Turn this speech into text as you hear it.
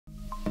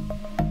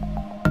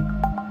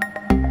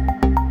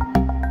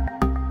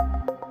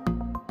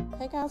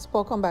guys,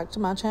 welcome back to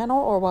my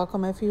channel, or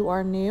welcome if you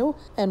are new,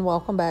 and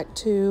welcome back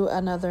to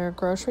another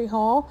grocery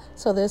haul.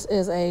 So this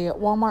is a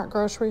Walmart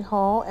grocery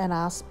haul and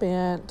I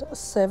spent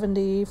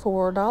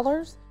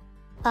 $74.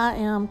 I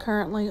am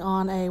currently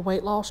on a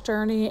weight loss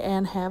journey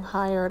and have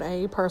hired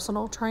a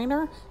personal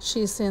trainer.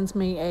 She sends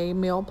me a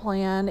meal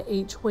plan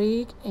each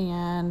week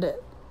and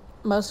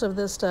most of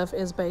this stuff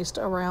is based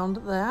around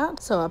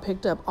that. So I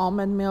picked up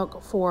almond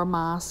milk for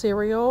my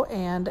cereal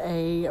and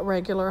a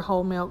regular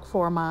whole milk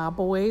for my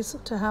boys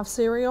to have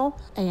cereal.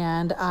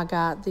 And I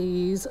got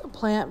these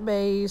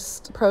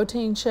plant-based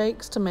protein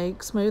shakes to make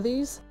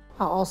smoothies.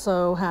 I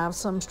also have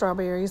some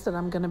strawberries that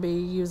I'm going to be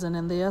using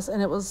in this,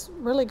 and it was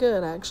really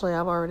good actually.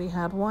 I've already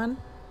had one.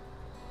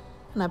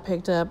 And I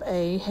picked up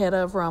a head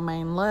of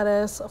romaine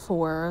lettuce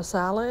for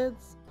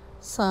salads.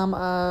 Some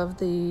of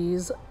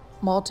these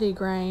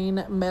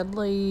multi-grain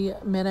medley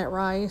minute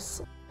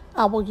rice.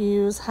 I will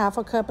use half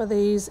a cup of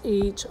these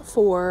each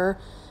for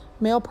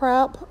meal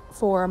prep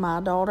for my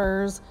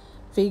daughter's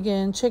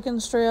vegan chicken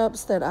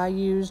strips that I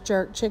use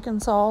jerk chicken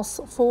sauce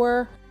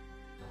for.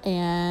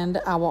 And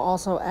I will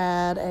also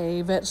add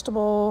a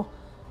vegetable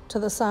to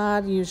the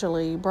side,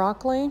 usually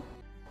broccoli.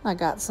 I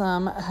got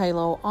some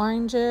halo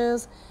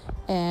oranges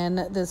and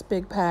this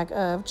big pack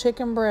of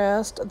chicken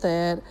breast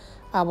that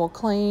I will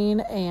clean,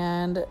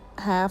 and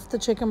half the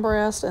chicken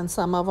breast and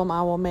some of them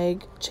I will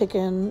make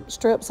chicken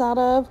strips out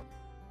of.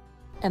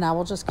 And I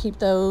will just keep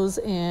those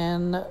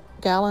in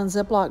gallon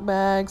Ziploc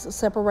bags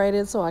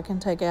separated so I can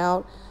take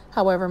out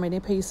however many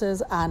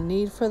pieces I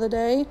need for the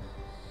day.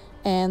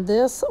 And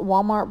this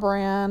Walmart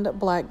brand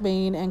black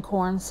bean and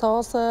corn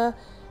salsa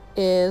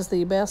is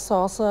the best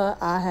salsa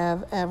I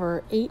have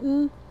ever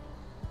eaten.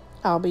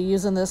 I'll be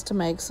using this to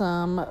make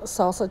some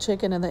salsa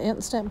chicken in the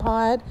Instant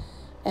Pot,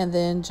 and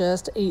then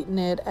just eating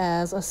it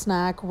as a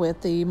snack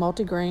with the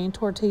multigrain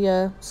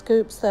tortilla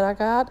scoops that I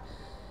got.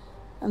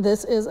 And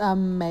this is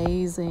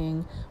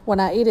amazing. When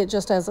I eat it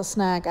just as a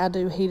snack, I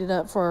do heat it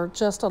up for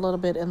just a little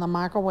bit in the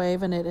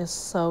microwave, and it is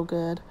so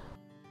good.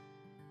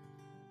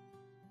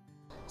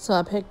 So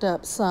I picked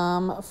up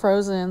some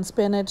frozen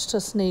spinach to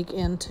sneak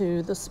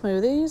into the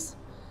smoothies.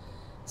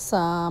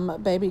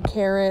 Some baby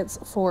carrots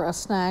for a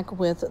snack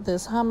with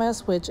this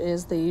hummus, which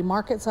is the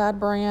Market Side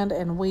brand,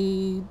 and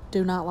we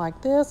do not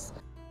like this,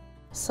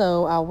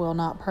 so I will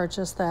not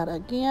purchase that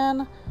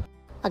again.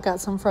 I got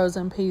some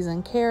frozen peas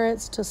and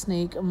carrots to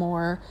sneak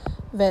more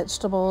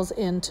vegetables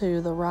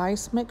into the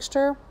rice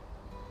mixture.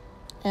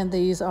 And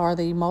these are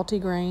the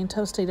multigrain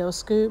Tostito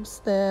scoops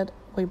that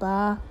we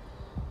buy.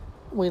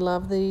 We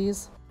love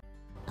these.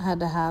 I had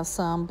to have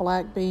some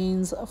black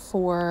beans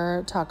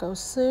for taco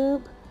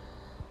soup.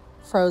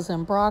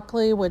 Frozen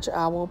broccoli, which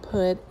I will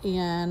put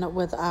in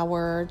with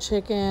our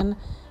chicken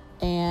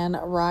and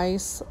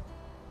rice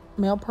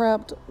meal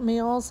prepped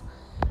meals.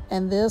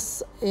 And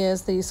this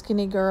is the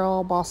Skinny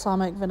Girl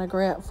balsamic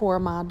vinaigrette for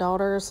my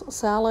daughter's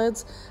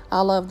salads.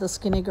 I love the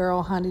Skinny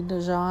Girl honey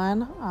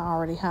Dijon. I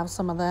already have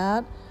some of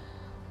that.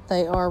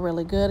 They are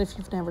really good if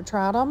you've never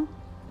tried them.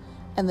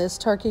 And this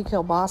turkey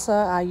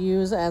kielbasa I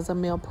use as a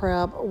meal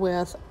prep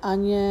with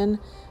onion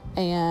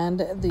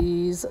and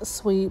these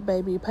sweet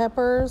baby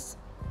peppers.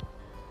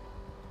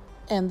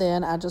 And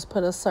then I just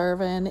put a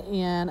serving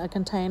in a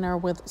container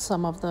with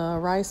some of the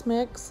rice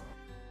mix.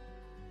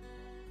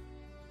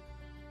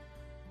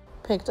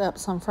 Picked up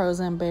some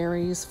frozen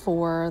berries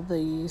for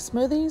the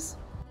smoothies.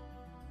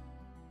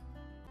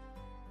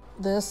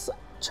 This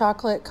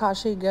chocolate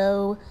Kashi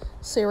Go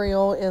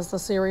cereal is the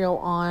cereal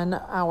on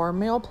our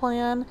meal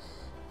plan.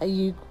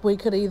 We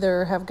could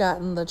either have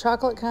gotten the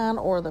chocolate kind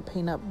or the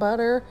peanut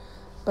butter,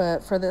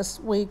 but for this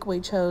week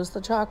we chose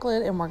the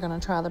chocolate, and we're going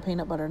to try the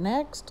peanut butter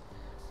next.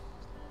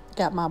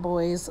 Got my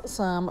boys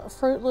some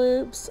Fruit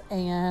Loops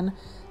and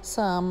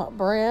some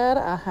bread.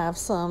 I have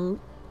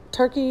some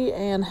turkey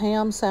and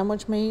ham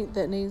sandwich meat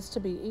that needs to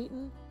be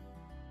eaten.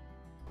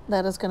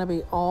 That is going to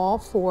be all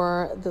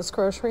for this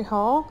grocery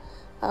haul.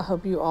 I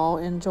hope you all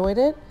enjoyed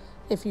it.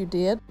 If you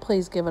did,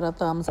 please give it a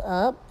thumbs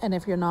up. And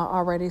if you're not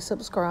already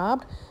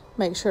subscribed,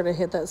 make sure to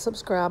hit that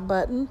subscribe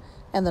button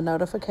and the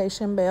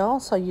notification bell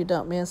so you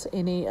don't miss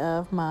any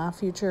of my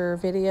future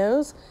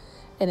videos.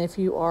 And if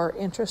you are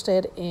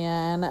interested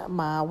in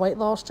my weight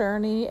loss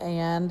journey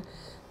and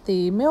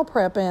the meal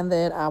prepping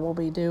that I will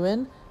be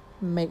doing,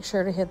 make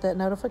sure to hit that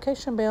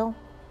notification bell,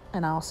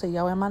 and I'll see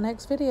y'all in my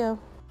next video.